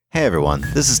Hey everyone,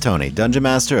 this is Tony, Dungeon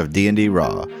Master of D&D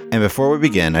Raw. And before we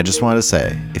begin, I just wanted to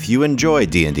say, if you enjoy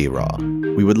D&D Raw,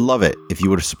 we would love it if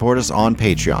you would support us on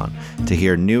Patreon to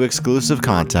hear new exclusive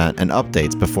content and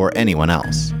updates before anyone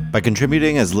else. By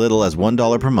contributing as little as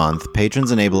 $1 per month,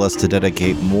 patrons enable us to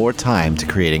dedicate more time to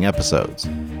creating episodes.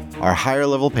 Our higher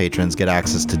level patrons get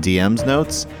access to DM's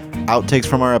notes, outtakes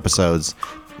from our episodes,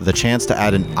 the chance to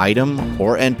add an item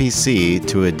or NPC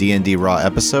to a D&D Raw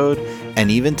episode,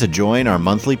 and even to join our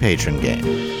monthly patron game.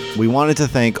 We wanted to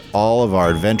thank all of our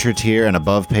Adventure tier and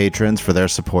above patrons for their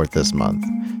support this month.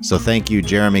 So thank you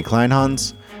Jeremy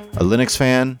Kleinhans, a Linux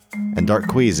fan, and Dark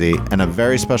Queasy, and a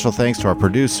very special thanks to our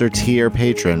producer tier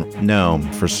patron,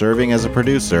 Gnome, for serving as a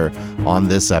producer on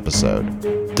this episode.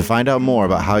 To find out more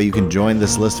about how you can join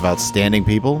this list of outstanding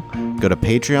people, go to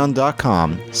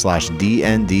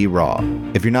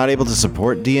patreon.com/DNDRaw. If you're not able to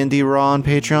support D&D Raw on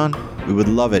Patreon, we would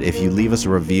love it if you leave us a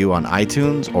review on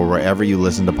iTunes or wherever you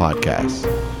listen to podcasts.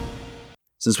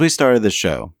 Since we started this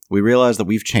show, we realized that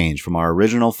we've changed from our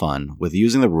original fun with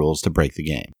using the rules to break the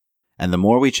game. And the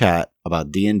more we chat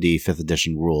about D&D 5th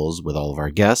edition rules with all of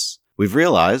our guests, we've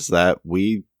realized that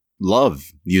we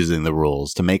love using the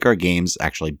rules to make our games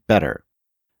actually better.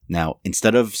 Now,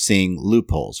 instead of seeing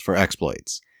loopholes for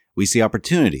exploits, we see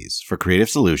opportunities for creative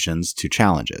solutions to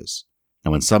challenges.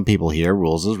 And when some people hear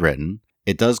rules as written,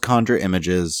 it does conjure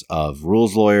images of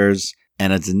rules lawyers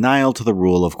and a denial to the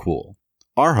rule of cool.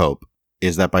 Our hope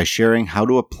is that by sharing how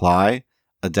to apply,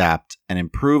 adapt, and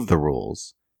improve the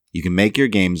rules, you can make your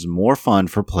games more fun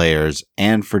for players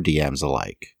and for DMs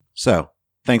alike. So,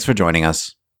 thanks for joining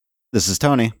us. This is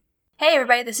Tony. Hey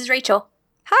everybody, this is Rachel.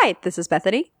 Hi, this is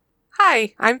Bethany.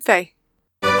 Hi, I'm Faye.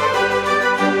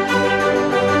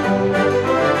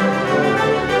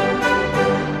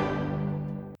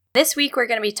 This week we're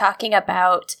going to be talking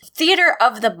about Theater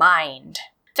of the Mind.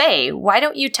 Faye, why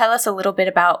don't you tell us a little bit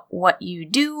about what you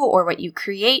do or what you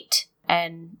create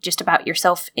and just about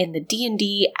yourself in the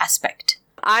D&D aspect?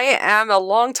 I am a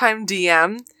longtime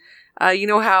DM. You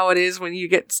know how it is when you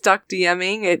get stuck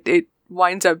DMing, it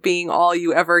winds up being all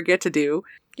you ever get to do.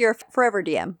 You're a forever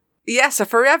DM. Yes, a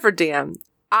forever DM.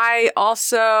 I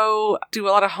also do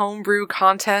a lot of homebrew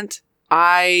content.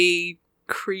 I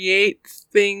create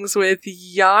things with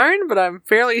yarn, but I'm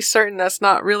fairly certain that's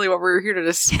not really what we're here to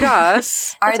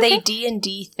discuss. Are they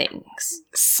D&D things?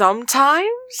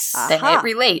 Sometimes. Then it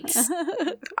relates.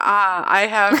 I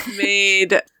have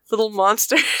made little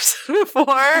monsters before,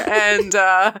 and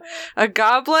a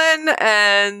goblin,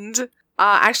 and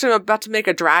actually I'm about to make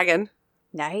a dragon.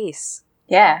 Nice.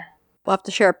 Yeah. We'll have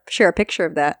to share a picture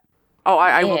of that. Oh,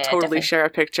 I will totally definitely share a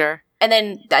picture. And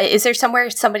then, is there somewhere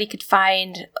somebody could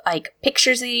find, like,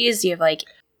 pictures of these? Do you have, like...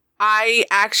 I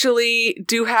actually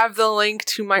do have the link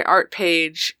to my art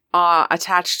page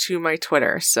attached to my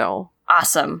Twitter, so...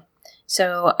 Awesome.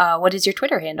 So, what is your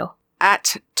Twitter handle?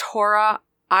 At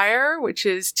Tauraeire, which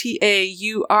is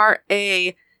Tauraeire.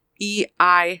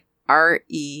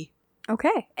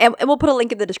 Okay. And we'll put a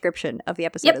link in the description of the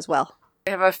episode as well.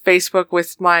 I have a Facebook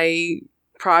with my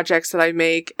projects that I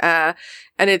make, and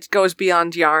it goes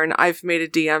beyond yarn. I've made a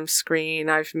DM screen,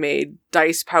 I've made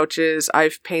dice pouches,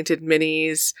 I've painted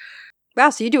minis.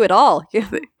 Wow, so you do it all.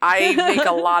 I make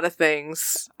a lot of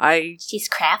things. She's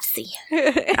craftsy.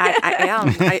 I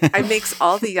am. I makes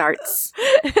all the arts.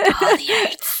 All the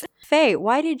arts. Faye,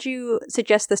 why did you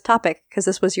suggest this topic? Because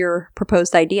this was your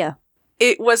proposed idea.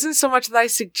 It wasn't so much that I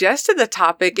suggested the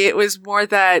topic, it was more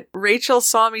that Rachel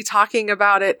saw me talking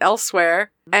about it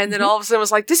elsewhere, and then all of a sudden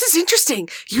was like, this is interesting,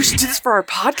 you should do this for our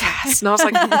podcast. And I was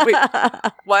like, wait,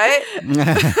 what?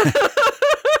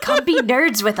 Come be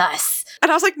nerds with us.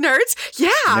 And I was like, nerds? Yeah!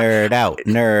 Nerd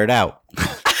out.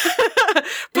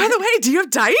 By the way, do you have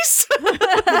dice?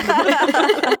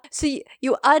 So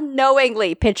you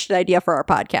unknowingly pitched an idea for our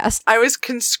podcast. I was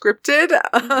conscripted.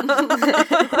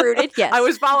 Recruited, yes. I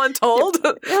was voluntold.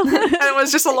 And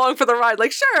was just along for the ride.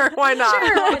 Like, sure, why not?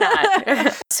 Sure, why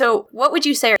not? So what would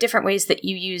you say are different ways that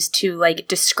you use to, like,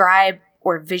 describe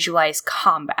or visualize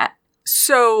combat?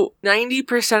 So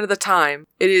 90% of the time,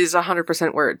 it is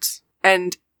 100% words.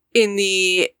 And in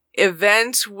the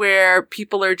event where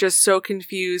people are just so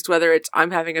confused, whether it's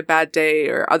I'm having a bad day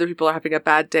or other people are having a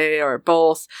bad day or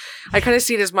both, I kind of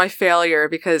see it as my failure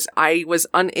because I was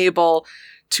unable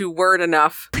to word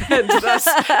enough and thus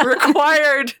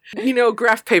required,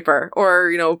 graph paper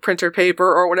or, printer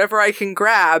paper or whatever I can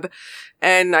grab.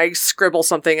 And I scribble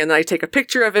something and then I take a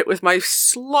picture of it with my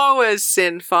slow as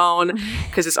sin phone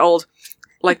because it's old,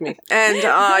 like me. And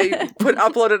I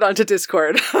upload it onto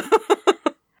Discord.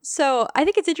 So I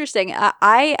think it's interesting.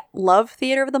 I love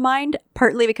theater of the mind,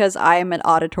 partly because I'm an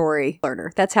auditory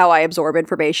learner. That's how I absorb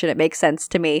information. It makes sense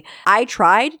to me. I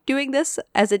tried doing this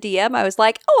as a DM. I was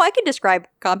like, oh, I can describe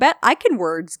combat. I can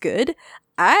words good.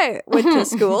 I went to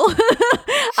school.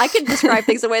 I can describe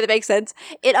things in a way that makes sense.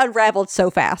 It unraveled so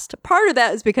fast. Part of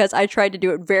that is because I tried to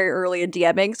do it very early in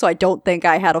DMing, so I don't think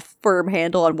I had a firm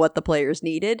handle on what the players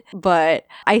needed. But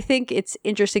I think it's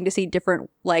interesting to see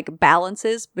different like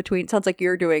balances between, sounds like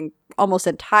you're doing almost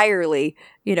entirely,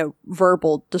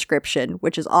 verbal description,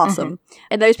 which is awesome.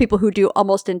 And those people who do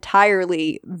almost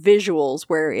entirely visuals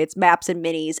where it's maps and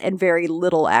minis and very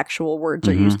little actual words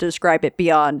are used to describe it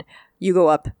beyond you go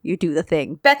up, you do the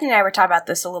thing. Bethany and I were talking about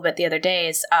this a little bit the other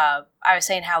day. I was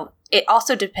saying how it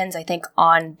also depends, I think,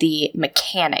 on the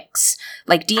mechanics.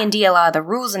 Like D&D, a lot of the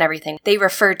rules and everything, they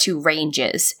refer to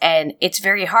ranges. And it's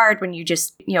very hard when you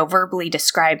just, verbally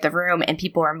describe the room and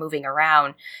people are moving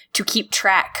around to keep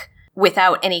track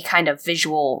without any kind of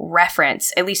visual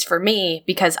reference, at least for me,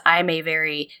 because I'm a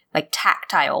very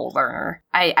tactile learner.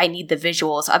 I need the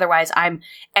visuals. Otherwise,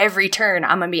 every turn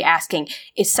I'm going to be asking,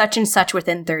 is such and such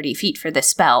within 30 feet for this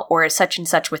spell? Or is such and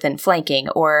such within flanking?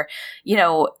 Or,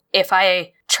 if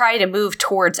I try to move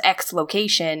towards X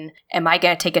location, am I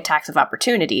going to take attacks of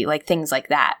opportunity? Things like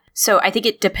that. So I think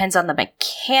it depends on the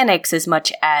mechanics as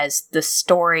much as the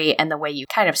story and the way you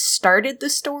kind of started the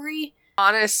story.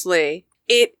 Honestly,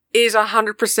 it is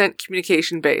 100%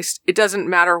 communication based. It doesn't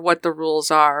matter what the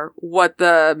rules are, what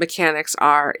the mechanics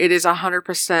are. It is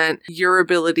 100% your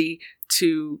ability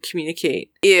to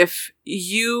communicate. If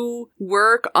you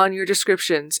work on your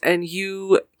descriptions and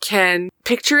you can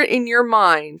picture it in your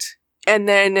mind and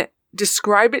then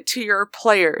describe it to your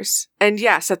players. And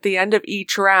yes, at the end of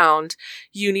each round,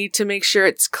 you need to make sure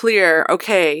it's clear,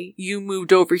 okay, you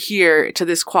moved over here to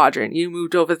this quadrant, you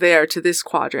moved over there to this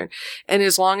quadrant. And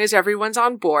as long as everyone's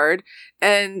on board,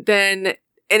 and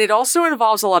it also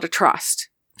involves a lot of trust.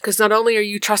 Because not only are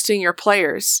you trusting your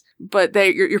players, but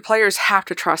your players have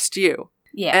to trust you.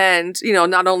 Yeah. And,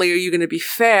 not only are you going to be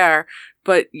fair,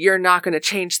 but you're not going to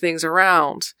change things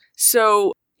around.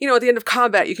 So, at the end of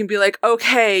combat, you can be like,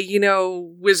 okay,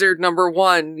 wizard number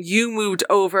 1, you moved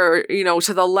over,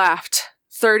 to the left,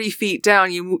 30 feet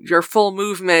down, your full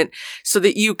movement so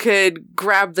that you could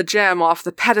grab the gem off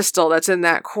the pedestal that's in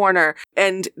that corner.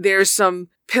 And there's some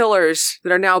pillars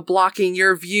that are now blocking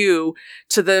your view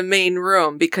to the main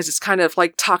room because it's kind of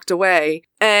tucked away.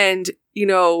 And,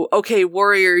 okay,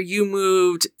 warrior, you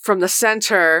moved from the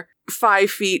center 5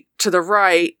 feet to the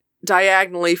right,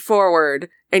 diagonally forward,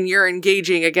 and you're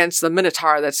engaging against the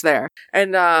minotaur that's there.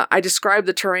 And I describe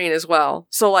the terrain as well.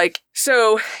 So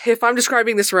if I'm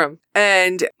describing this room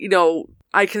and,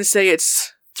 I can say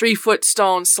it's 3-foot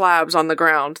stone slabs on the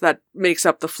ground that makes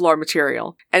up the floor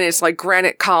material. And it's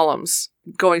granite columns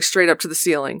going straight up to the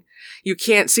ceiling. You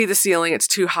can't see the ceiling, it's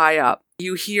too high up.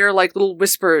 You hear little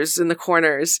whispers in the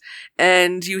corners,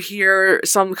 and you hear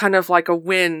some kind of a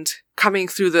wind coming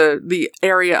through the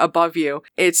area above you.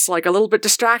 It's a little bit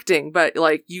distracting, but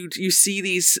you see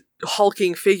these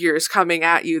hulking figures coming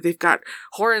at you. They've got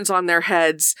horns on their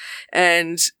heads,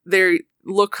 and they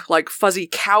look like fuzzy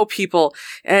cow people,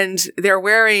 and they're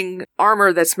wearing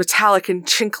armor that's metallic and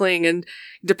chinkling, and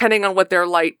depending on what their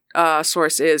light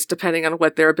source is, depending on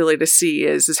what their ability to see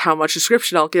is how much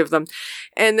description I'll give them.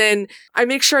 And then I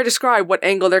make sure I describe what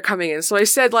angle they're coming in. So I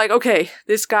said okay,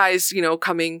 this guy's,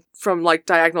 coming from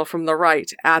diagonal from the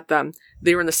right at them.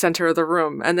 They were in the center of the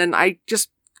room. And then I just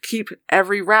keep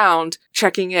every round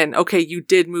checking in. Okay, you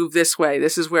did move this way.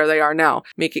 This is where they are now.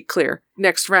 Make it clear.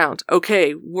 Next round.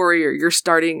 Okay, warrior, you're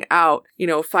starting out,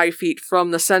 5 feet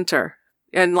from the center.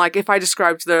 And if I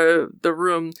described the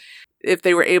room, if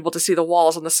they were able to see the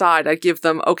walls on the side, I'd give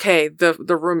them, okay, the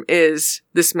room is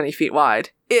this many feet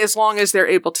wide. As long as they're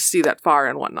able to see that far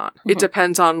and whatnot. It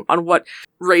depends on what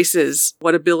races,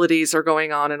 what abilities are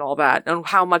going on and all that, and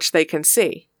how much they can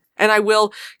see. And I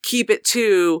will keep it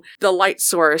to the light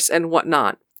source and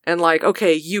whatnot. And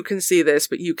okay, you can see this,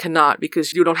 but you cannot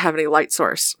because you don't have any light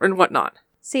source and whatnot.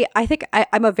 See, I think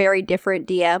I'm a very different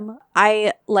DM.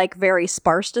 I like very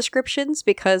sparse descriptions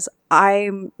because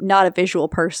I'm not a visual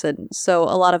person. So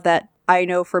a lot of that I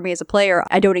know for me as a player,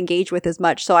 I don't engage with as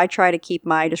much. So I try to keep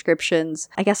my descriptions,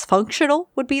 I guess functional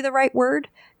would be the right word,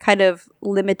 kind of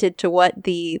limited to what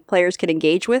the players can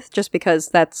engage with, just because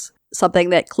that's something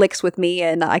that clicks with me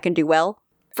and I can do well.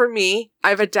 For me,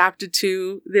 I've adapted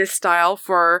to this style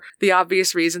for the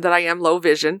obvious reason that I am low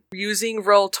vision. Using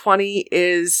Roll20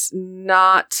 is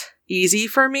not easy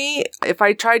for me. If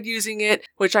I tried using it,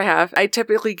 which I have, I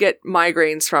typically get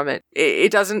migraines from it.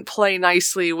 It doesn't play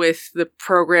nicely with the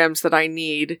programs that I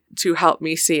need to help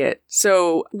me see it.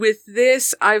 So with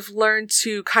this, I've learned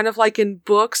to kind of like in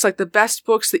books, like the best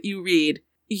books that you read,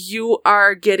 you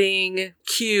are getting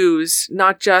cues,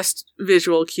 not just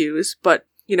visual cues, but,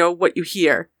 what you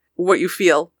hear, what you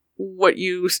feel, what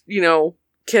you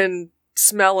can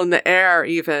smell in the air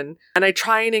even. And I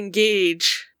try and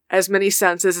engage as many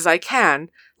senses as I can.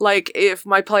 Like if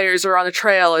my players are on a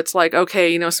trail, it's like,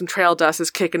 okay, some trail dust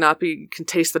is kicking up. You can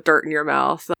taste the dirt in your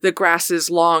mouth. The grass is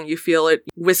long. You feel it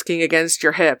whisking against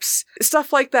your hips.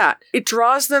 Stuff like that. It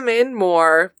draws them in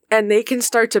more and they can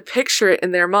start to picture it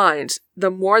in their minds.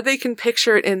 The more they can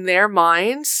picture it in their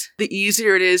minds, the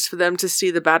easier it is for them to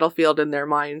see the battlefield in their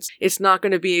minds. It's not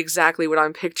going to be exactly what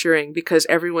I'm picturing because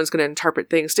everyone's going to interpret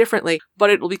things differently, but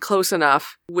it will be close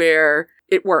enough where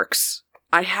it works.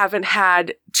 I haven't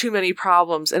had too many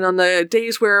problems. And on the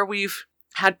days where we've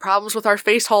had problems with our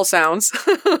face hall sounds,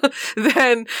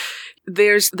 then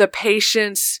there's the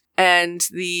patience and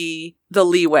the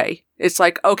leeway. It's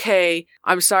like, okay,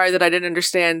 I'm sorry that I didn't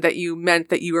understand that you meant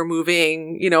that you were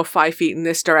moving, 5 feet in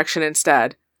this direction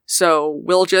instead. So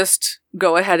we'll just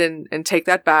go ahead and take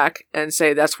that back and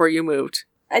say that's where you moved.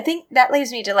 I think that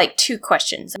leads me to 2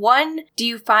 questions. One, do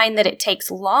you find that it takes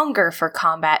longer for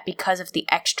combat because of the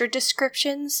extra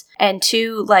descriptions? And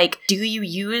 2, do you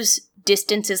use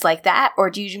distances like that? Or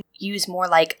do you use more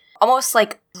almost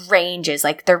like ranges?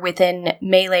 Like they're within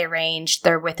melee range,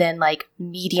 they're within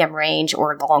medium range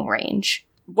or long range?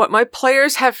 What my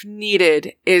players have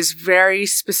needed is very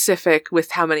specific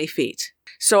with how many feet.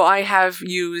 So I have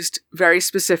used very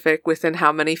specific within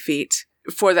how many feet.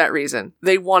 For that reason,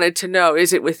 they wanted to know,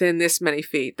 is it within this many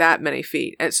feet, that many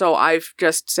feet? And so I've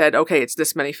just said, okay, it's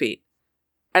this many feet.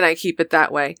 And I keep it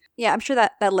that way. Yeah, I'm sure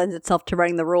that lends itself to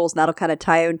running the rules, and that'll kind of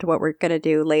tie into what we're going to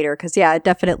do later. Because, yeah, it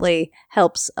definitely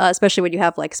helps, especially when you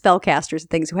have spellcasters and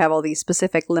things who have all these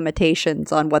specific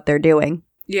limitations on what they're doing.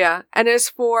 Yeah, and as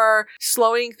for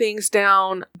slowing things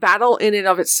down, battle in and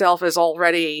of itself is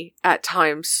already at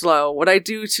times slow. What I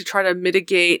do to try to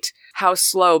mitigate how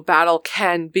slow battle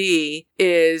can be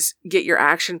is get your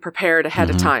action prepared ahead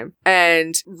of time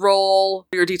and roll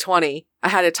your d20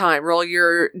 ahead of time. Roll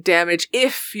your damage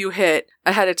if you hit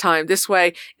ahead of time. This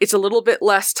way, it's a little bit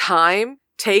less time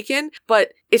taken,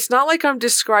 but it's not like I'm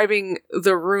describing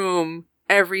the room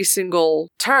every single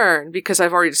turn because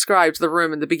I've already described the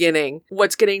room in the beginning.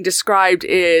 What's getting described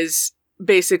is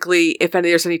basically if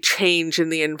there's any change in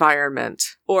the environment.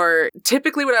 Or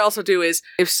typically what I also do is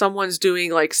if someone's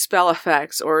doing spell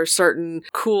effects or certain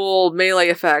cool melee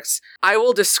effects, I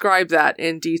will describe that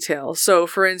in detail. So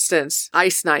for instance,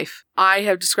 Ice Knife. I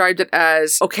have described it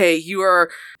as, okay, you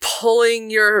are pulling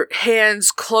your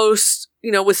hands close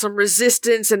with some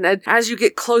resistance. And as you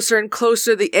get closer and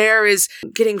closer, the air is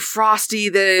getting frosty.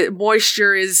 The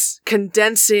moisture is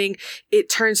condensing. It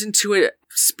turns into a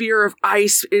spear of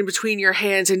ice in between your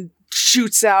hands and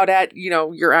shoots out at,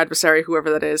 your adversary, whoever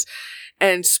that is,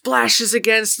 and splashes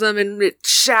against them and it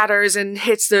shatters and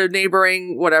hits the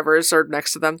neighboring whatever's or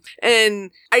next to them.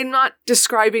 And I'm not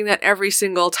describing that every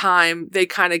single time. They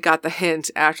kind of got the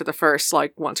hint after the first,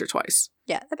 once or twice.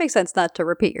 Yeah, that makes sense not to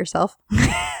repeat yourself.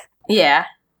 Yeah.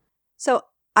 So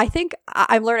I think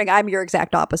I'm learning I'm your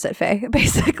exact opposite, Faye,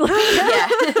 basically. Yeah.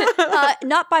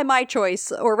 Not by my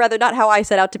choice, or rather not how I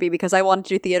set out to be, because I wanted to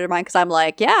do theater of mind because I'm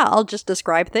like, yeah, I'll just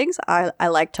describe things. I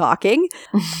like talking.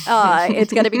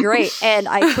 It's going to be great. And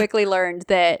I quickly learned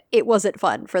that it wasn't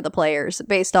fun for the players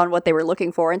based on what they were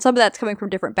looking for. And some of that's coming from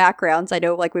different backgrounds. I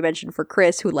know, like we mentioned for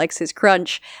Chris, who likes his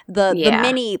crunch, the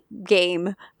mini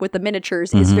game with the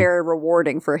miniatures is very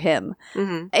rewarding for him.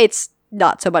 Mm-hmm. It's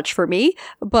not so much for me,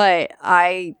 but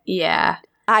I've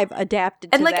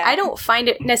adapted to and that. I don't find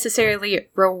it necessarily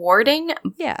rewarding,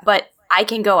 yeah, but I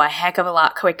can go a heck of a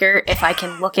lot quicker if I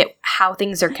can look at how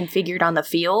things are configured on the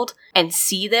field and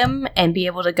see them and be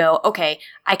able to go, okay,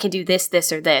 I can do this,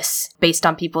 this, or this based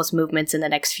on people's movements in the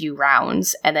next few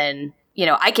rounds. And then,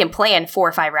 I can plan 4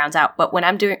 or 5 rounds out, but when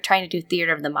I'm trying to do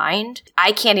theater of the mind,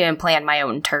 I can't even plan my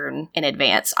own turn in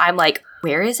advance. I'm like,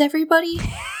 where is everybody?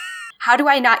 How do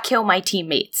I not kill my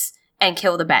teammates and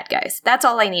kill the bad guys? That's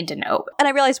all I need to know. And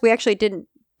I realized we actually didn't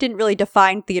really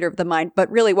define theater of the mind, but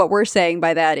really what we're saying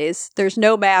by that is there's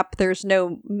no map, there's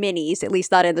no minis, at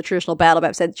least not in the traditional battle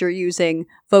map sense. You're using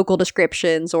vocal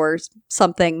descriptions or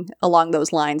something along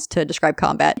those lines to describe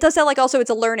combat. It does sound like also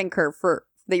it's a learning curve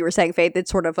that you were saying, Faith.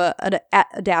 It's sort of an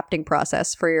adapting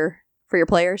process for your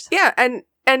players. Yeah, and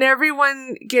And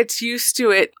everyone gets used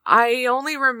to it. I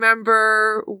only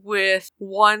remember with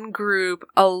one group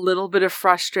a little bit of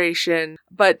frustration,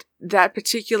 but that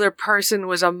particular person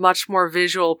was a much more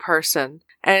visual person.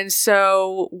 And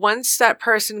so once that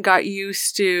person got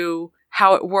used to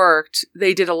how it worked,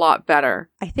 they did a lot better.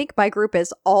 I think my group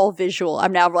is all visual.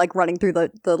 I'm now like running through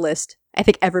the list. I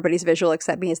think everybody's visual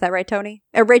except me. Is that right, Tony?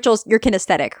 Rachel's, you're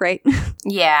kinesthetic, right?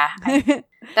 Yeah.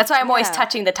 That's why I'm always Yeah.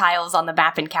 touching the tiles on the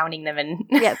map and counting them. And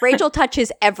Yeah, Rachel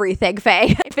touches everything,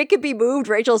 Faye. If it can be moved,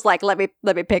 Rachel's like, let me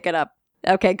pick it up.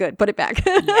 Okay, good. Put it back.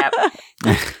 Yep.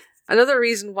 Another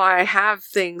reason why I have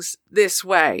things this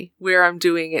way, where I'm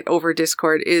doing it over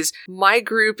Discord, is my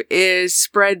group is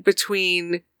spread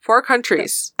between 4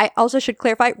 countries. I also should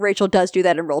clarify, Rachel does do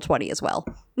that in Roll20 as well.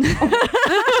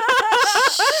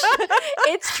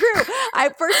 It's true.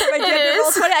 First time I did It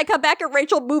is. Roll20, I come back and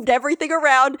Rachel moved everything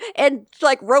around and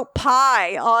like wrote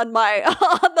pie on my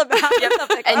on the map. Yep. or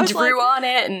something. I And was drew like, on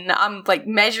it, and I'm like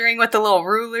measuring with the little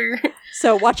ruler.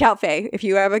 so watch out, Faye. If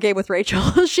you have a game with Rachel,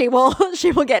 she will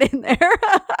get in there.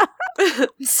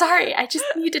 Sorry, I just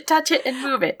need to touch it and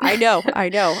move it. I know.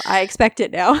 I expect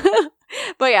it now.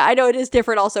 But yeah, I know it is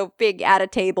different also being at a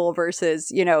table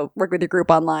versus, work with your group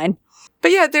online.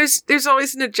 But yeah, there's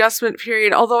always an adjustment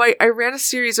period. Although I ran a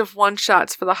series of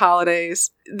one-shots for the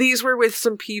holidays. These were with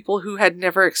some people who had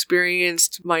never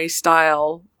experienced my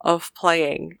style of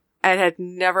playing and had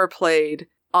never played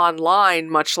online,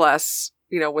 much less,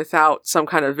 without some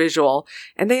kind of visual.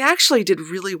 And they actually did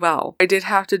really well. I did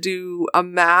have to do a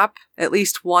map at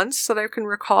least once that I can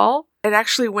recall. It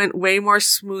actually went way more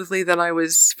smoothly than I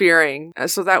was fearing.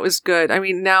 So that was good. I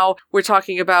mean, now we're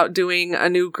talking about doing a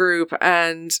new group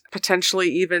and potentially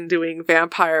even doing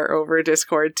Vampire over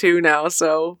Discord too now.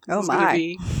 So Oh it's going to my.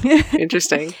 be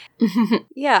interesting.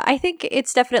 Yeah, I think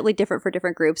it's definitely different for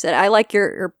different groups. And I like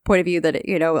your point of view that,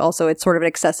 also it's sort of an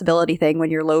accessibility thing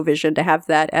when you're low vision to have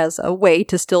that as a way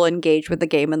to still engage with the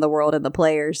game and the world and the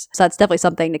players. So that's definitely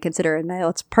something to consider. And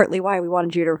that's partly why we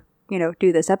wanted you to,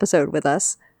 do this episode with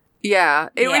us. Yeah,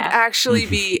 it would Yeah. actually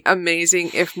be amazing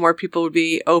if more people would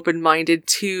be open-minded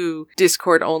to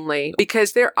Discord only,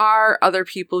 because there are other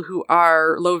people who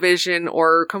are low vision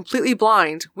or completely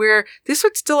blind where this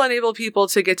would still enable people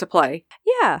to get to play.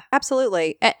 Yeah,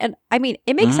 absolutely. And I mean,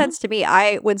 it makes sense to me.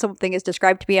 When something is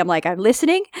described to me, I'm like, I'm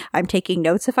listening, I'm taking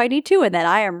notes if I need to, and then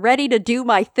I am ready to do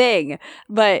my thing.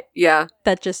 But Yeah.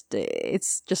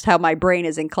 it's just how my brain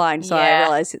is inclined. So I Yeah.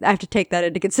 realize I have to take that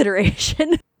into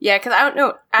consideration. Yeah, because I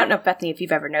don't know, Bethany, if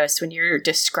you've ever noticed when you're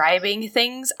describing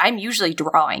things, I'm usually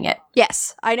drawing it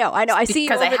Yes, I know. I see you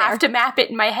because I over have there. to map it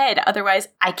in my head. Otherwise,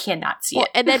 I cannot see Well,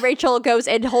 it. and then Rachel goes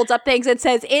and holds up things and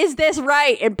says, "Is this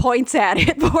right?" and points at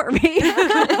it for me.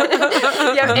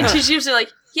 Yeah, and she's usually like,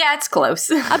 "Yeah, it's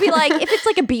close." I'll be like, if it's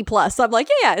like a B plus, I'm like,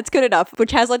 yeah, it's good enough.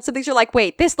 Which has like some things you're like,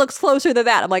 wait, this looks closer than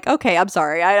that. I'm like, okay, I'm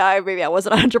sorry, I maybe I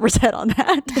wasn't 100% on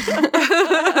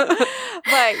that.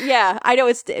 But yeah, I know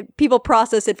people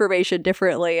process information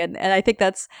differently, and I think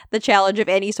that's the challenge of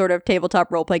any sort of tabletop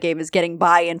roleplay game is getting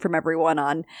buy-in from everyone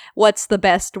on what's the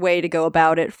best way to go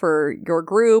about it for your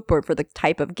group or for the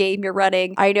type of game you're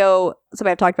running. I know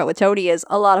something I've talked about with Tony is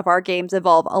a lot of our games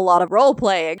involve a lot of role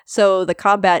playing, so the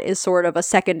combat is sort of a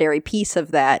secondary piece of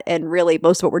that, and really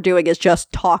most of what we're doing is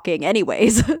just talking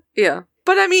anyways. Yeah.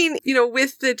 But I mean,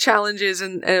 with the challenges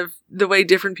and of the way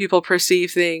different people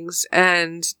perceive things,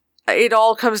 and it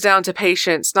all comes down to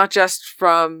patience, not just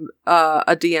from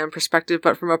a DM perspective,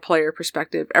 but from a player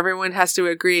perspective. Everyone has to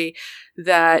agree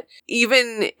that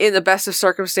even in the best of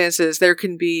circumstances, there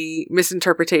can be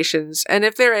misinterpretations. And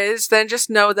if there is, then just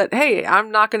know that, hey, I'm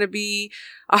not going to be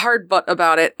a hard butt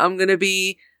about it. I'm going to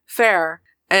be fair,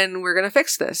 and we're going to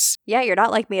fix this. Yeah, you're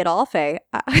not like me at all, Faye.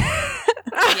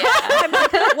 Yeah. I'm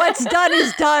like, what's done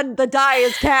is done. The die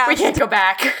is cast. We can't go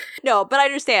back. No, but I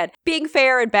understand being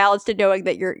fair and balanced and knowing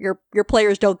that your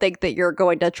players don't think that you're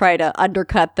going to try to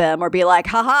undercut them or be like,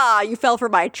 haha, you fell for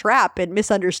my trap and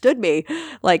misunderstood me.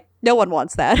 Like, no one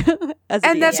wants that.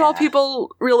 And that's all Yeah. people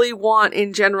really want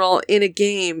in general in a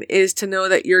game, is to know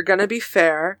that you're going to be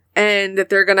fair and that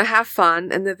they're going to have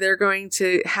fun and that they're going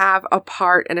to have a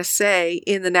part and a say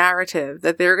in the narrative,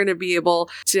 that they're going to be able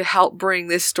to help bring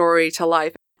this story to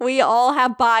life. We all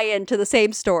have buy-in to the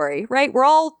same story, right? We're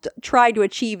all trying to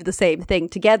achieve the same thing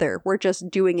together. We're just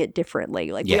doing it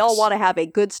differently. Like, we all Yes. want to have a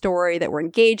good story that we're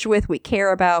engaged with, we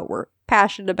care about, we're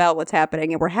passionate about what's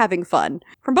happening, and we're having fun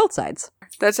from both sides.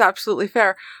 That's absolutely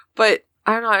fair. But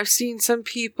I don't know, I've seen some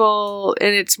people,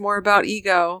 and it's more about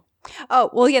ego, Oh,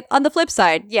 well, yeah, on the flip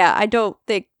side, yeah, I don't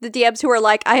think the DMs who are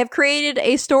like, I have created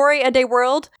a story and a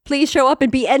world, please show up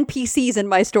and be NPCs in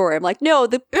my story. I'm like, no,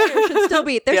 the players should still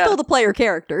be, they're still the player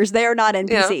characters. They are not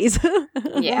NPCs.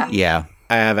 Yeah. Yeah.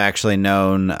 I have actually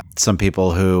known some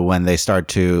people who, when they start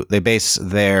to, they base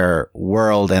their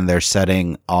world and their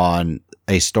setting on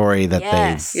a story that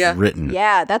Yes. they've written.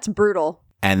 Yeah, that's brutal.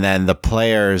 And then the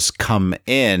players come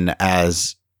in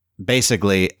as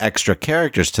basically extra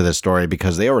characters to the story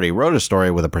because they already wrote a story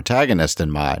with a protagonist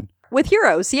in mind. With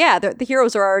heroes, yeah, the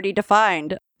heroes are already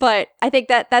defined. But I think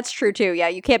that's true too. Yeah,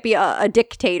 you can't be a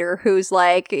dictator who's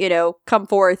like, come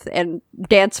forth and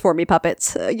dance for me,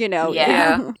 puppets.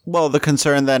 Yeah. Well, the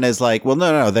concern then is like, well,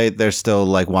 no, they're still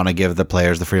like want to give the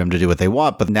players the freedom to do what they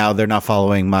want, but now they're not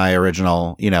following my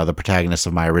original, the protagonist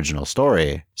of my original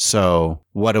story. So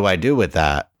what do I do with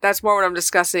that? That's more what I'm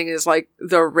discussing is like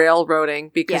the railroading,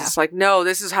 because Yeah. it's like, no,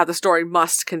 this is how the story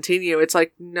must continue. It's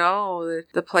like, no,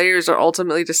 the players are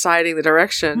ultimately deciding the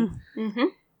direction. Mm-hmm.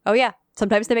 Oh yeah,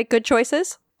 sometimes they make good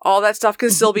choices. All that stuff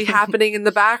can still be happening in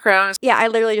the background. Yeah, I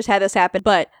literally just had this happen.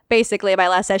 But basically, in my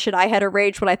last session, I had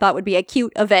arranged what I thought would be a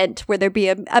cute event where there'd be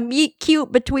a meet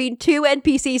cute between two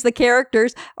NPCs, the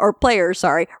characters, or players,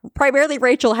 sorry. Primarily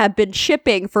Rachel had been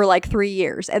shipping for like 3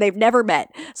 years and they've never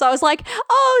met. So I was like,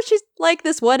 oh, she's like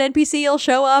this one NPC will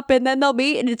show up and then they'll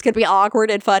meet and it's going to be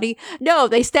awkward and funny. No,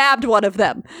 they stabbed one of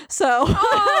them. So, and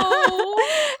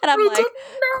I'm like,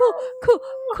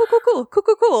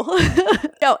 cool.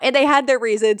 No, and they had their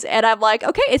reasons, and I'm like,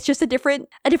 okay, it's just a different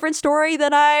story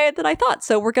than I thought.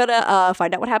 So we're gonna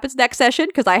find out what happens next session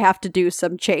because I have to do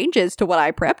some changes to what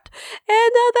I prepped,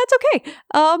 and that's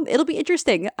okay. It'll be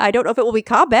interesting. I don't know if it will be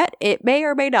combat. It may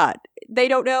or may not. They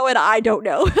don't know, and I don't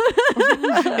know.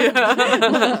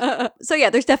 So yeah,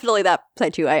 there's definitely that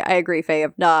side too. I agree, Faye,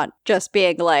 of not just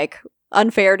being like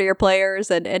unfair to your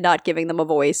players and not giving them a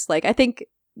voice. Like I think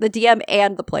the DM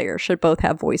and the player should both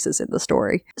have voices in the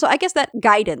story. So I guess that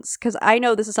guidance, because I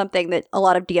know this is something that a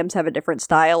lot of DMs have a different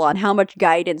style on. How much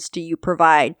guidance do you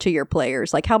provide to your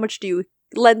players? Like how much do you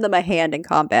lend them a hand in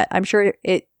combat? I'm sure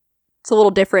it's a little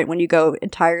different when you go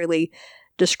entirely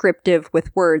descriptive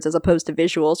with words as opposed to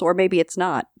visuals, or maybe it's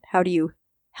not. How do you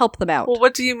help them out? Well,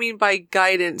 what do you mean by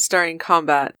guidance during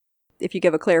combat? If you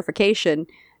give a clarification,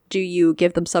 do you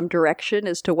give them some direction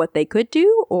as to what they could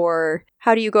do, or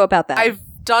how do you go about that? I've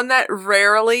done that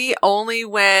rarely, only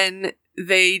when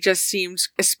they just seemed,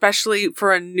 especially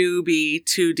for a newbie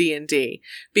to D&D,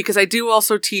 because I do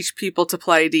also teach people to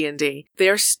play D&D.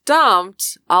 They're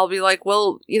stumped. I'll be like,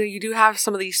 well, you do have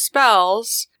some of these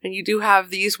spells and you do have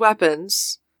these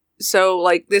weapons. So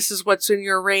like, this is what's in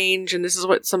your range and this is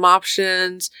what some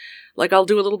options. Like I'll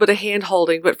do a little bit of hand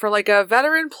holding, but for like a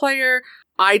veteran player,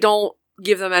 I don't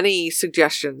give them any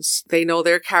suggestions. They know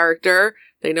their character.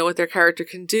 They know what their character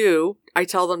can do. I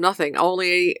tell them nothing.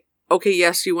 Only, okay,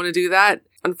 yes, you want to do that?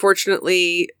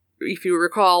 Unfortunately, if you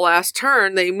recall last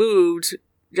turn, they moved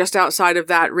just outside of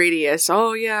that radius.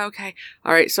 Oh, yeah, okay.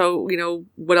 All right, so,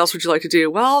 what else would you like to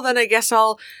do? Well, then I guess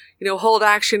I'll, hold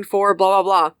action for blah,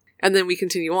 blah, blah. And then we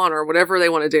continue on, or whatever they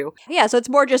want to do. Yeah, so it's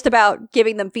more just about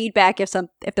giving them feedback if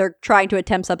they're trying to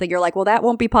attempt something. You're like, well, that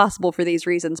won't be possible for these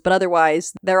reasons, but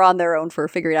otherwise they're on their own for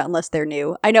figuring it out unless they're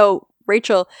new. I know,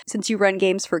 Rachel, since you run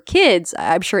games for kids,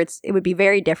 I'm sure it would be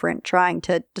very different trying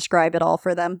to describe it all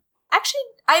for them. Actually,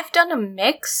 I've done a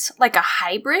mix, like a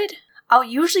hybrid. I'll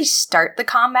usually start the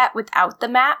combat without the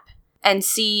map and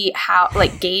see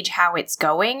gauge how it's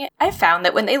going. I've found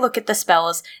that when they look at the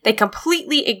spells, they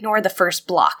completely ignore the first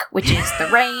block, which is the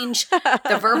range,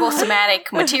 the verbal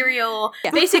somatic material.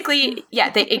 Yeah. Basically,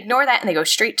 they ignore that and they go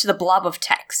straight to the blob of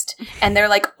text. And they're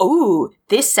like, oh,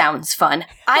 this sounds fun.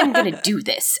 I'm going to do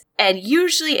this. And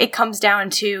usually it comes down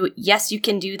to, yes, you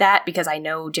can do that because I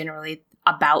know generally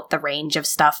about the range of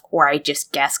stuff, or I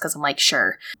just guess because I'm like,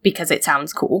 sure, because it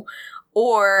sounds cool.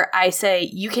 Or I say,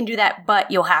 you can do that, but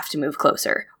you'll have to move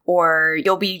closer. Or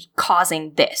you'll be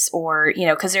causing this. Or,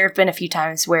 because there have been a few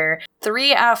times where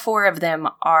 3 out of 4 of them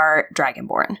are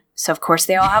Dragonborn. So, of course,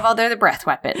 they all have all their breath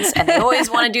weapons. And they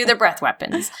always want to do their breath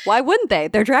weapons. Why wouldn't they?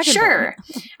 They're Dragonborn. Sure.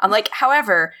 I'm like,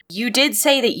 however, you did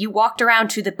say that you walked around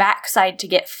to the backside to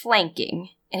get flanking.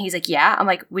 And he's like, yeah. I'm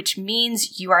like, which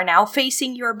means you are now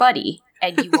facing your buddy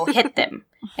and you will hit them.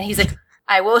 And he's like,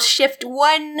 I will shift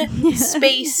 1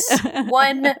 space,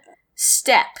 1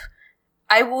 step.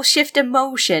 I will shift a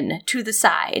motion to the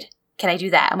side. Can I do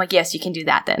that? I'm like, yes, you can do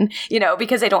that then,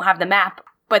 because they don't have the map.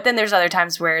 But then there's other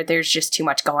times where there's just too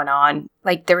much going on.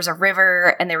 Like there was a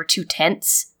river and there were 2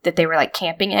 tents that they were like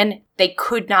camping in. They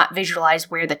could not visualize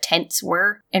where the tents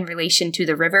were in relation to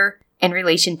the river. in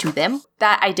relation to them.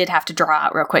 That I did have to draw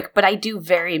out real quick, but I do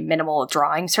very minimal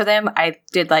drawings for them. I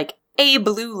did like a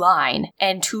blue line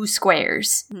and 2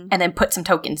 squares and then put some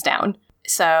tokens down.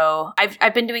 So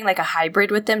I've been doing like a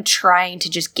hybrid with them, trying to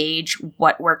just gauge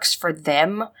what works for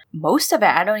them. Most of it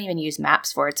I don't even use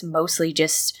maps for. It's mostly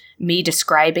just me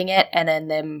describing it and then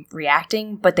them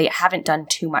reacting, but they haven't done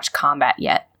too much combat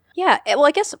yet. Yeah, well,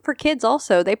 I guess for kids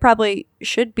also, they probably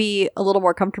should be a little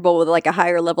more comfortable with like a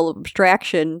higher level of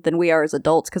abstraction than we are as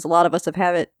adults, because a lot of us have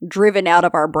had it driven out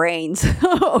of our brains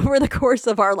over the course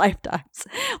of our lifetimes.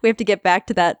 We have to get back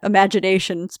to that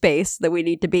imagination space that we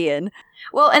need to be in.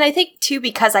 Well, and I think too,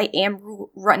 because I am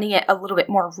running it a little bit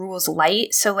more rules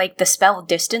light, so like the spell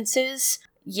distances,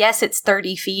 yes, it's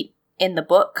 30 feet in the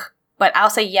book, but I'll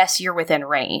say yes, you're within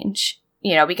range,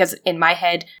 because in my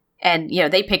head, and,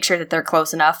 they picture that they're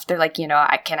close enough. They're like, can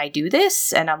I do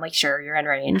this? And I'm like, sure, you're in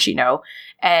range,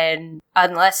 And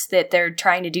unless that they're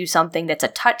trying to do something that's a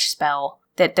touch spell,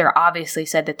 that they're obviously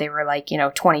said that they were like,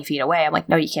 20 feet away. I'm like,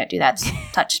 no, you can't do that. It's a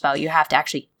touch spell. You have to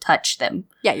actually touch them.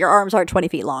 Yeah, your arms aren't 20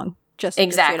 feet long.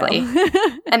 Exactly.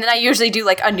 And then I usually do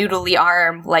like a noodly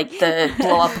arm, like the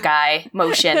blow up guy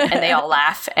motion, and they all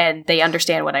laugh and they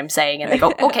understand what I'm saying and they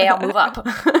go, okay, I'll move up.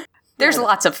 There's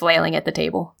lots of flailing at the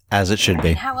table. As it should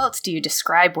be. How else do you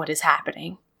describe what is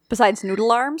happening? Besides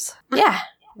noodle arms? Yeah.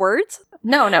 Words?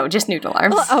 No, just noodle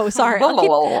arms. Oh, sorry.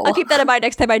 I'll keep that in mind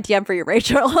next time I DM for you,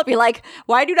 Rachel. I'll be like,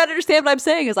 why do you not understand what I'm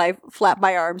saying as I flap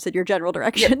my arms in your general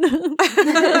direction? And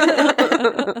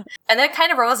that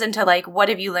kind of rolls into, like, what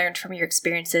have you learned from your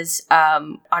experiences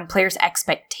on players'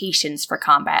 expectations for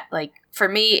combat? Like, for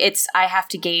me, I have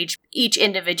to gauge each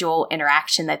individual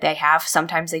interaction that they have.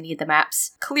 Sometimes they need the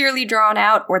maps clearly drawn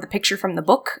out or the picture from the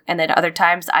book. And then other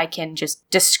times I can just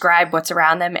describe what's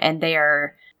around them and they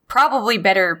are probably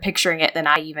better picturing it than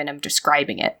I even am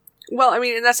describing it. Well, I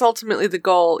mean, and that's ultimately the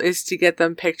goal, is to get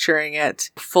them picturing it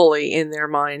fully in their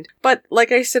mind. But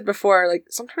like I said before, like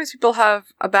sometimes people have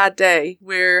a bad day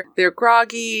where they're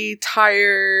groggy,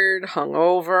 tired,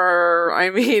 hungover. I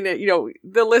mean,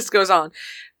 the list goes on.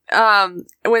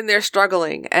 When they're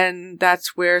struggling, and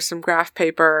that's where some graph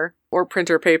paper or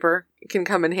printer paper can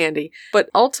come in handy. But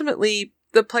ultimately,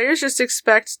 the players just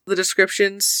expect the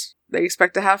descriptions. They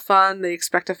expect to have fun. They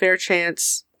expect a fair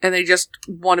chance. And they just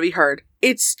want to be heard.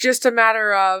 It's just a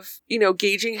matter of,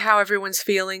 gauging how everyone's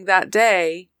feeling that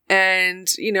day and,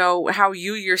 how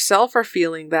you yourself are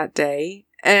feeling that day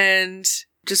and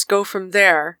just go from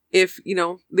there. If,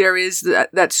 there is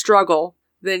that struggle,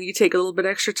 then you take a little bit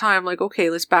extra time, like,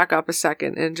 okay, let's back up a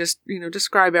second and just,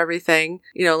 describe everything.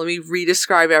 Let me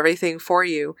re-describe everything for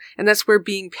you. And that's where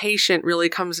being patient really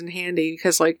comes in handy,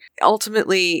 because, like,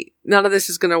 ultimately, none of this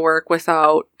is going to work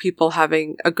without people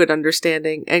having a good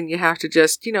understanding. And you have to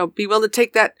just, be willing to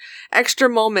take that extra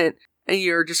moment and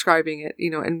you're describing it,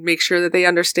 and make sure that they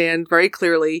understand very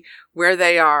clearly where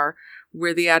they are,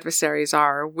 where the adversaries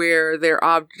are, where their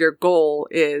goal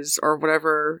is, or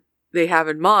whatever they have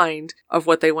in mind of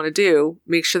what they want to do.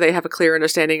 Make sure they have a clear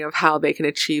understanding of how they can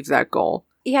achieve that goal.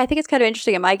 Yeah, I think it's kind of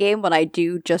interesting in my game when I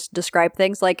do just describe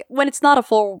things, like when it's not a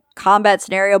full combat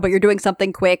scenario, but you're doing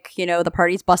something quick, the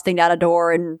party's busting down a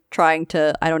door and trying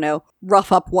to, I don't know,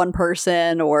 rough up one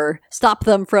person or stop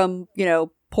them from,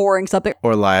 pouring something.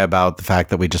 Or lie about the fact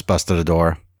that we just busted a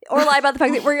door. Or lie about the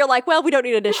fact that where you're like, well, we don't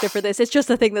need initiative for this. It's just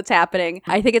a thing that's happening.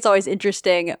 I think it's always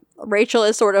interesting. Rachel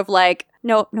is sort of like,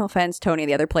 no offense, Tony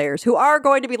and the other players who are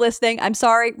going to be listening. I'm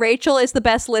sorry. Rachel is the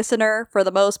best listener for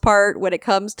the most part when it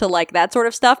comes to like that sort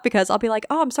of stuff, because I'll be like,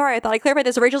 oh, I'm sorry. I thought I clarified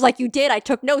this. And Rachel's like, you did. I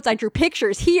took notes. I drew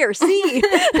pictures. Here, see? Because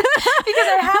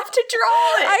I have to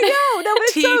draw it. I know. No, but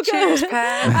it's Teacher's so good.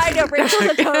 pet. I know. Rachel's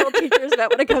a total teacher's pet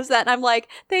when it comes to that. And I'm like,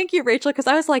 thank you, Rachel. Because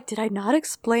I was like, did I not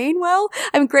explain well?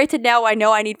 I'm granted now I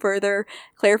know I need further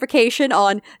clarification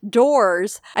on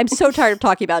doors. I'm so tired of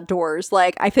talking about doors.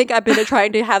 Like, I think I've been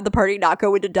trying to have the party not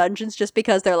go into dungeons just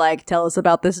because they're like, tell us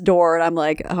about this door. And I'm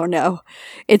like, oh no,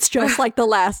 it's just like the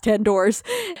last 10 doors.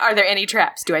 Are there any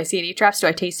traps? Do I see any traps? Do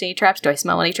I taste any traps? Do I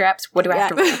smell any traps? What do I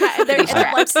have to roll for these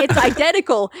traps? It's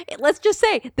identical. Let's just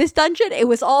say this dungeon, it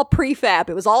was all prefab.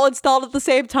 It was all installed at the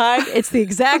same time. It's the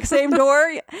exact same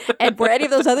door. And were any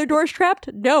of those other doors trapped?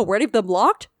 No. Were any of them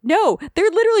locked? No, they're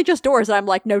literally just doors. And I'm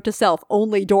like, note to self,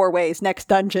 only doorways, next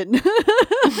dungeon.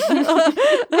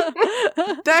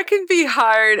 That can be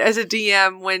hard as a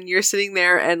DM when you're sitting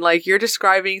there and like you're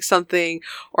describing something,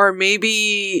 or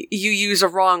maybe you use a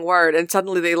wrong word and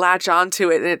suddenly they latch onto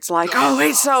it and it's like, oh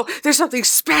wait, so there's something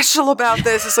special about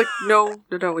this. It's like, no,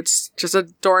 it's just a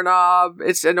doorknob.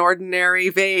 It's an ordinary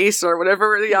vase or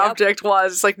whatever the object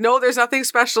was. It's like, no, there's nothing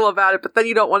special about it. But then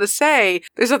you don't want to say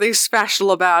there's nothing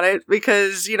special about it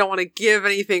because, you don't want to give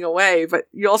anything away, but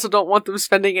you also don't want them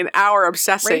spending an hour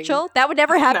obsessing. Rachel, that would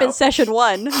never happen No. session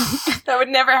 1. That would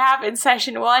never happen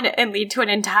session 1 and lead to an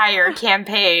entire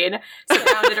campaign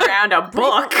surrounded around a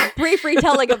book. Brief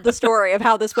retelling of the story of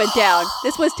how this went down.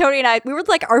 This was Tony and I. We were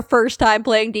like our first time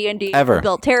playing D&D. Ever. We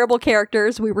built terrible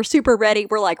characters. We were super ready.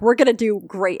 We're like, we're going to do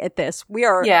great at this. We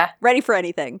are Yeah. ready for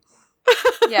anything.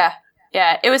 Yeah.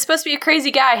 Yeah. It was supposed to be a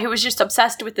crazy guy who was just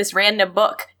obsessed with this random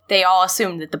book. They all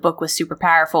assumed that the book was super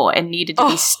powerful and needed to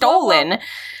be stolen.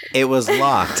 It was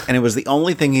locked, and it was the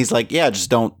only thing he's like, yeah, just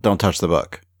don't touch the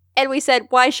book. And we said,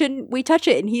 why shouldn't we touch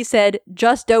it? And he said,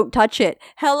 just don't touch it.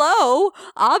 Hello?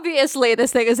 Obviously,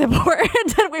 this thing is important,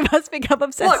 and we must become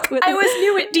obsessed Look, with I it. was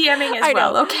new at DMing as I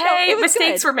know. well, okay? No, it was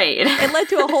Mistakes good. were made. It led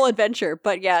to a whole adventure.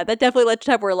 But yeah, that definitely led to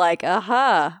time where we're like,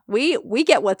 we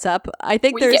get what's up. I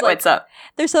think We there's get like, what's up.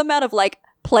 there's some amount of like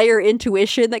player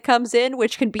intuition that comes in,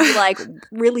 which can be like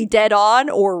really dead on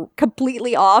or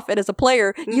completely off. And as a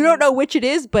player, you don't know which it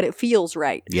is, but it feels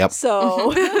right. Yep.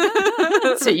 So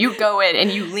So you go in and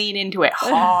you lean into it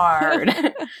hard.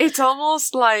 It's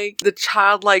almost like the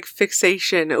childlike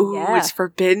fixation. Ooh, Yeah. it's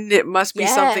forbidden. It must be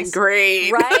something Yes.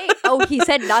 great. right? Oh, he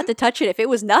said not to touch it. If it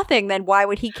was nothing, then why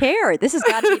would he care? This has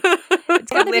got to be.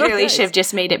 It's gotta be Literally good. should have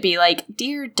just made it be like,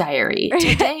 Dear Diary,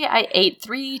 today I ate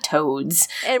 3 toads.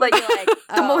 And Like, we're like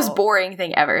The most oh. boring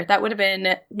thing ever. That would have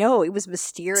been No, it was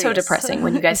mysterious. so depressing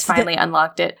when you guys finally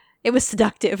unlocked it. It was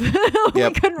seductive.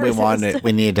 Yep. couldn't We wanted resist. it.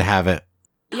 We needed to have it.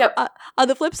 Yep. On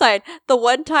the flip side, the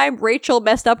one time Rachel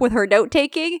messed up with her note